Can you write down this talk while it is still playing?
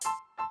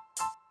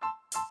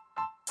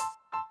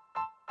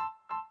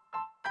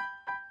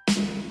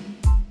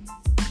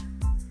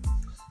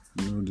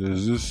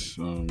There's this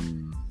uh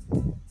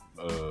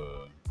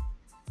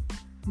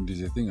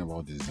there's a thing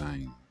about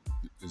design.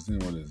 There's a thing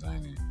about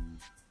designing.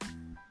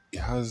 It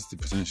has the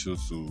potential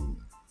to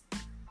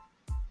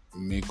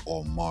make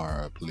or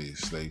mar a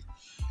place. Like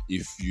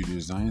if you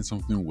design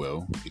something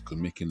well, it could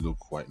make it look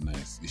quite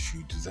nice. If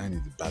you design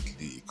it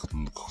badly, it could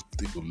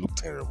look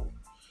terrible.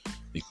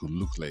 It could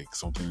look like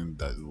something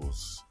that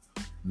was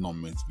not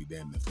meant to be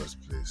there in the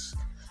first place.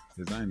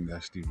 Design is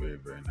actually very,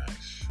 very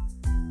nice.